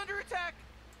tower's under attack.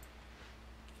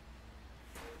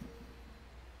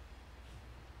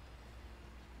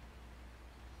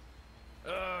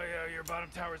 Oh, yeah, your bottom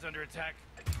tower's under attack.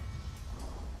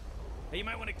 Hey, you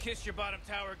might want to kiss your bottom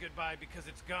tower goodbye because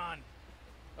it's gone.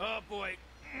 Oh, boy.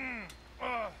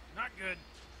 Oh, not good.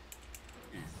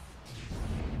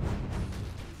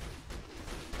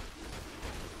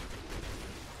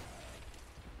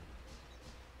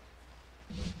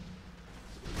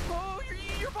 Oh,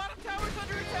 your bottom tower's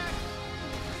under attack.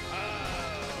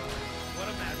 What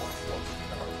a mess.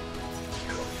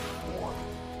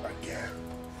 Again.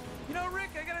 You know, Rick,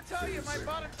 I gotta tell you, my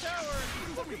bottom tower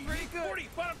is looking pretty good. 40,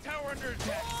 bottom tower under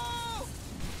attack. Oh!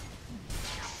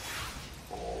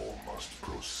 All must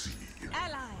proceed.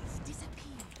 Allies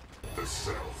disappear. The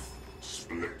self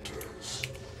splinters.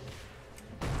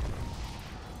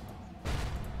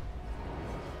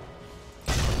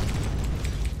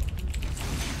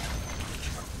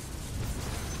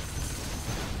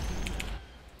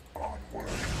 Onward.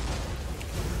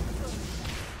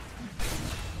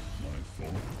 My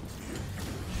fault.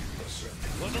 Listen.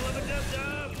 Wubba lubba dub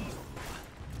dub.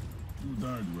 You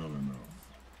died well enough.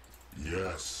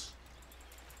 Yes.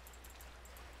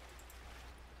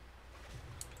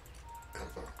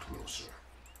 Ever closer.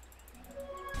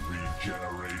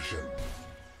 Regeneration.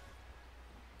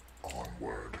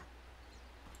 Onward.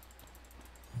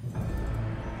 I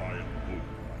hope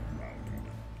I'm rounded.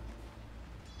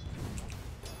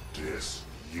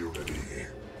 Disunity.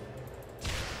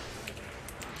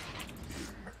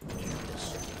 In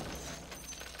unison.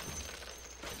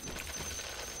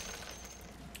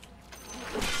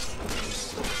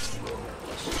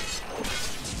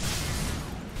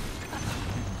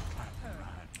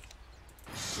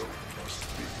 So must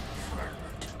be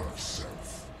fragment of self.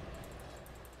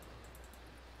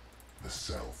 The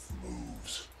self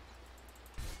moves.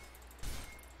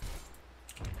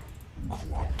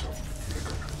 Quantum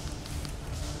flicker.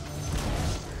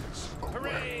 Is aware.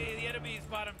 Hooray! The enemy's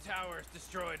bottom tower is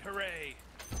destroyed. Hooray!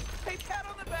 Hey, pat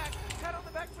on the back. Pat on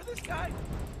the back for this guy.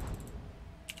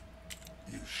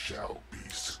 You shall be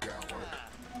scoured.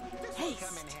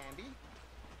 Haste.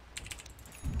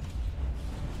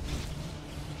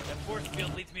 That force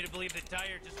field leads me to believe that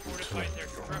Dyer just fortified their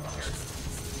structure.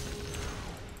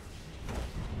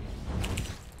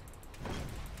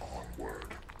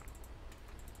 Onward.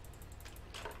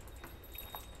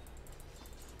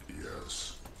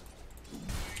 Yes.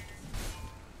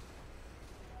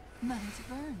 Money to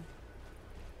burn.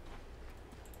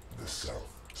 The self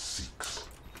seeks.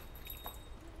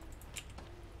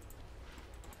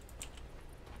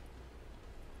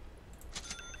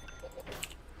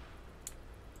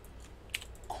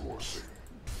 Coursing.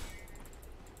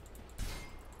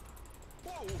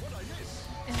 Whoa, what I miss?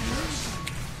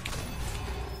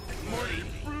 Morty,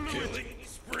 killing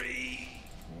spree!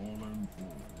 Fallen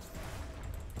forward.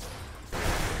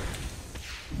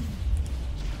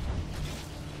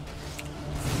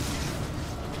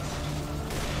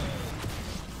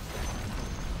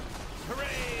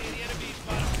 Hooray! The enemy's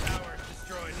bottom tower is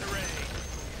destroyed. Hooray!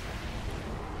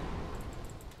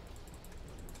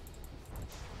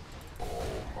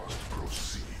 All must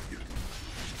proceed.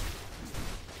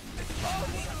 Oh,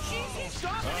 jeez, he's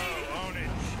dominating. Oh, own it!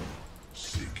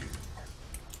 Seeking.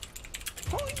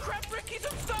 Holy crap, Rick, he's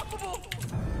unstoppable.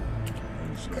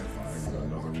 I shall find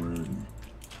another word.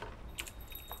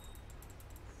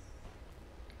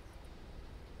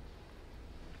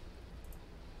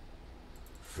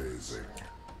 Phasing.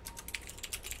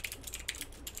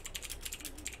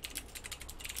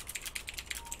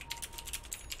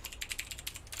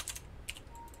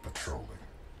 Patrolling.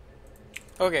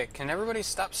 Okay, can everybody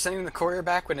stop sending the courier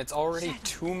back when it's already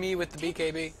to me with the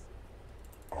BKB?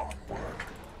 Onward.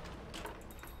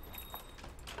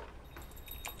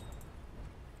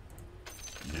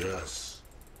 Yes.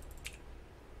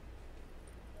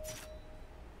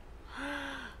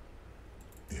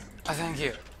 I thank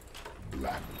you.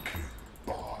 Black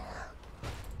Bar.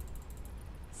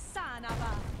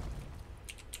 Sanaba.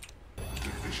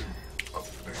 Division of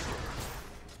labor.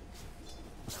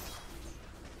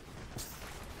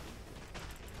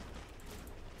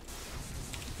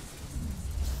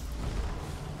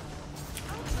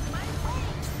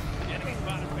 The enemy's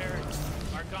bottom barracks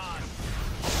are gone.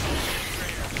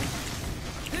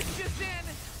 This just in,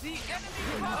 the enemy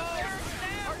bottom barracks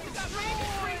now. You got Raven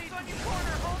Freaks on your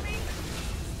corner, homie.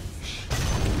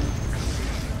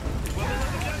 Wubba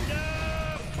lubba dub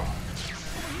dub!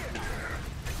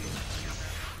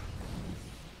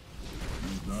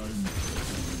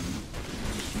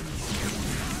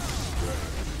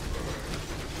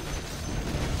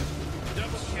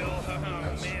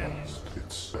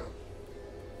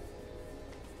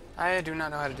 I do not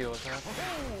know how to deal with that.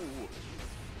 Oh!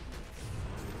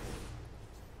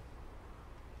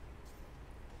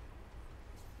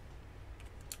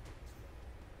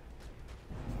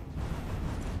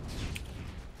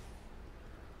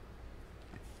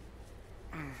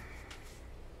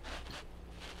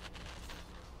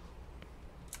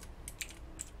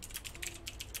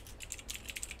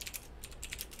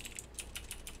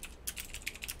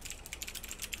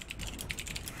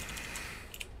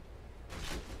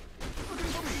 Looking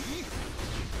for me?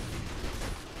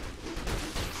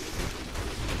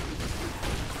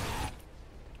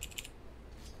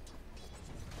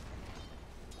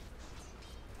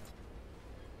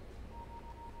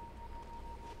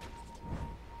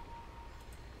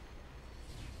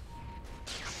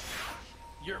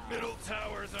 Your middle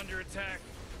tower is under attack.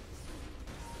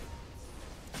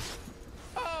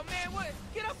 Oh man, what?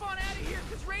 Get up on out of here,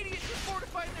 cause Radiant just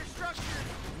fortified their structure.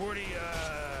 Morty,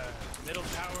 middle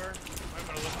tower. I'm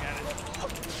gonna look at it.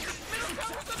 Middle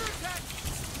tower's under attack.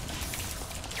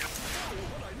 Oh,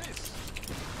 what I miss?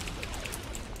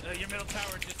 Your middle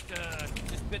tower just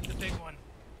bit the big one.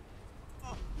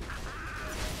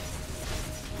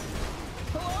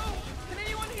 Hello? Can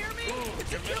anyone hear me?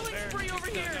 It's a Your middle killing barracks spree over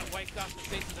just here. got wiped off the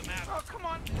face of the map. Oh, come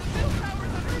on. The middle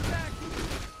tower's under attack.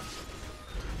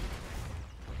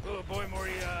 Oh boy,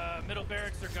 Morty, middle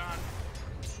barracks are gone.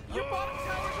 Your bottom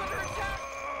tower's under attack.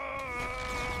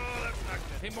 Oh, that's not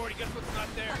good. Hey Morty, guess what's not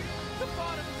there? The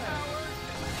bottom tower.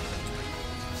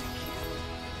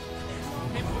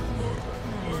 Hey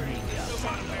Morty, no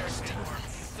bottom barracks anymore.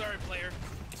 Sorry, player.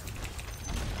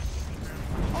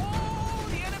 Oh,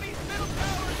 the enemy's middle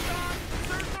tower's gone.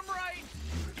 Serves them right.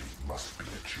 Unity must be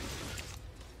achieved.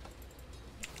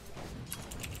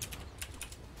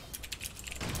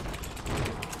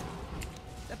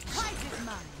 The prize is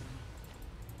mine.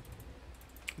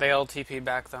 They all TP'd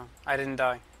back though. I didn't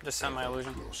die. Just sent my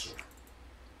illusion. Closer.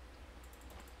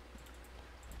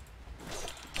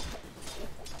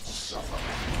 Suffer.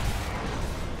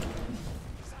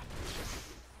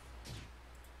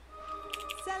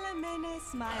 Safelane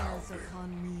smiles upon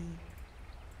me.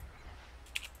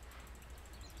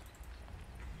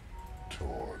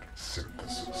 Toward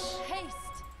synthesis. Haste.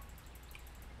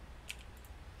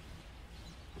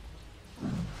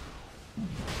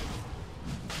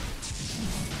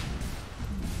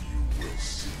 Will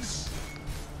cease.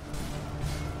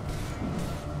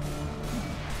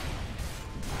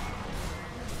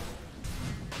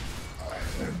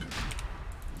 Ahead.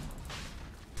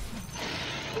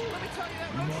 Let me tell you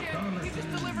that, Roshan, you just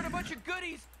delivered a bunch of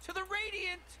goodies to the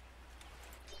Radiant.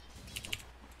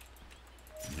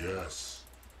 Yes.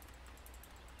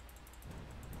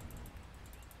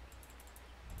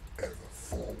 Ever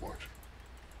forward.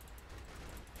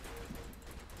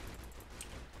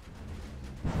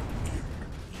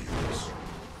 Yes.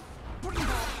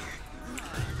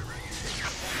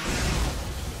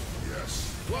 Yes.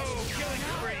 Whoa, killing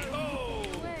spree. Oh!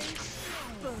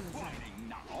 Fighting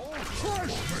now.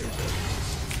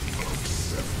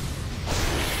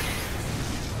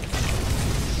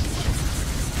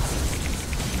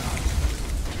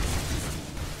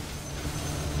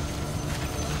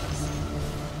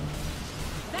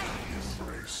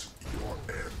 Embrace your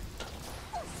end.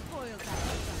 Spoil that.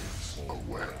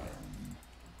 Aware.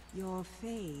 Your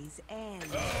phase ends.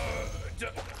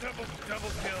 Double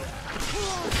kill.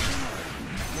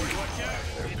 Morty, watch out.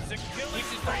 It's a killing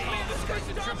spree. This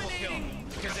person triple kill.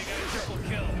 Because they got a triple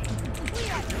kill.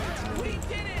 We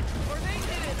did it! Or they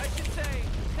did it, I should say.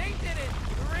 They did it.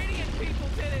 The Radiant people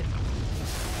did it.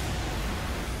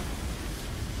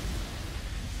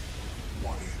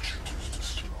 One ancient is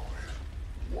destroyed.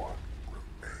 One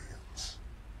remains.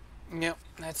 Yep,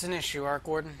 that's an issue, Arc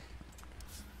Warden.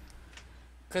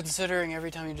 Considering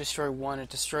every time you destroy one, it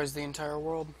destroys the entire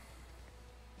world.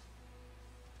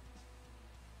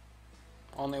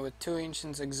 Only with two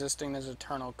ancients existing, there's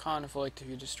eternal conflict. If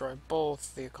you destroy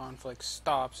both, the conflict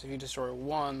stops. If you destroy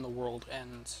one, the world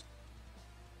ends.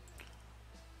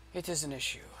 It is an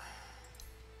issue.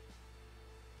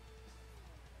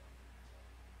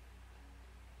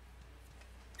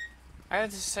 I have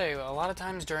to say, a lot of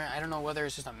times during, I don't know whether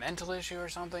it's just a mental issue or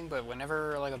something, but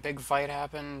whenever like a big fight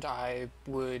happened, I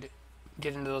would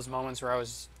get into those moments where I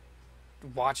was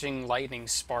watching lightning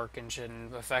spark and shit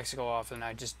and effects go off and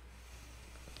I just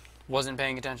wasn't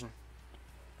paying attention.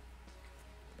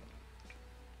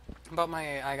 But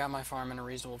I got my farm in a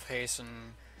reasonable pace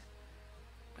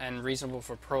and reasonable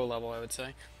for pro level, I would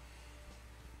say.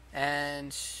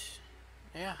 And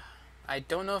yeah, I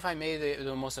don't know if I made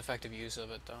the most effective use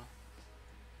of it though.